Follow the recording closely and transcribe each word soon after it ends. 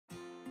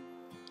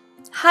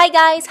Hi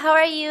guys, how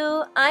are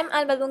you? I'm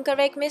Alba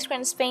Dunkerbeck, Miss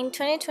Grand Spain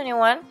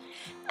 2021,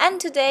 and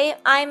today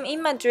I'm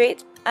in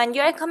Madrid and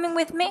you are coming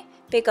with me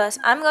because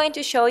I'm going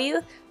to show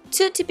you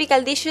two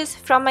typical dishes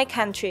from my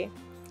country.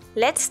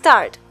 Let's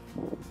start!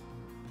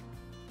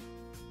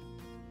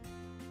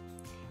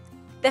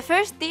 The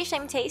first dish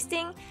I'm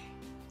tasting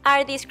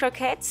are these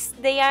croquettes.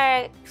 They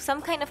are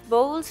some kind of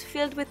bowls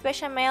filled with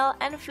bechamel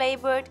and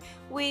flavored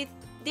with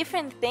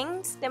different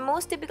things. The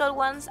most typical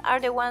ones are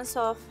the ones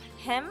of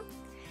ham.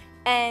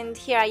 And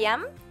here I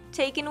am,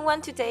 taking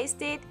one to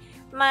taste it.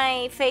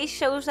 My face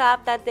shows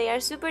up that they are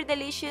super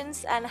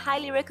delicious and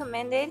highly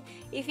recommended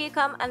if you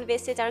come and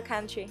visit our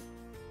country.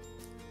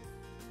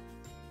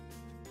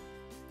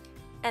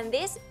 And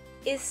this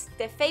is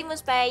the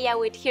famous paella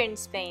we here in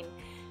Spain.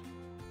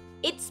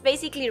 It's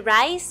basically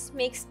rice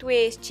mixed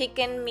with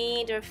chicken,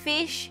 meat or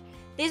fish.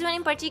 This one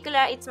in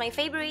particular, it's my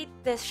favorite,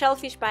 the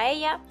shellfish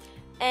paella.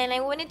 And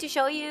I wanted to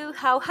show you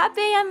how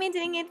happy I am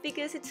eating it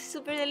because it's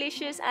super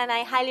delicious and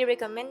I highly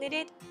recommended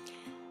it.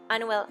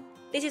 And well,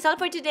 this is all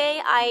for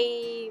today.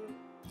 I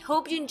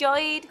hope you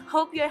enjoyed,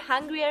 hope you're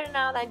hungrier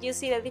now that you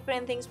see the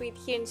different things we eat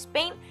here in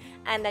Spain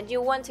and that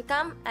you want to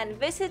come and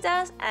visit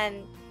us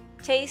and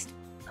taste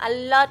a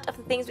lot of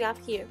the things we have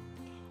here.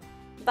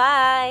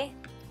 Bye!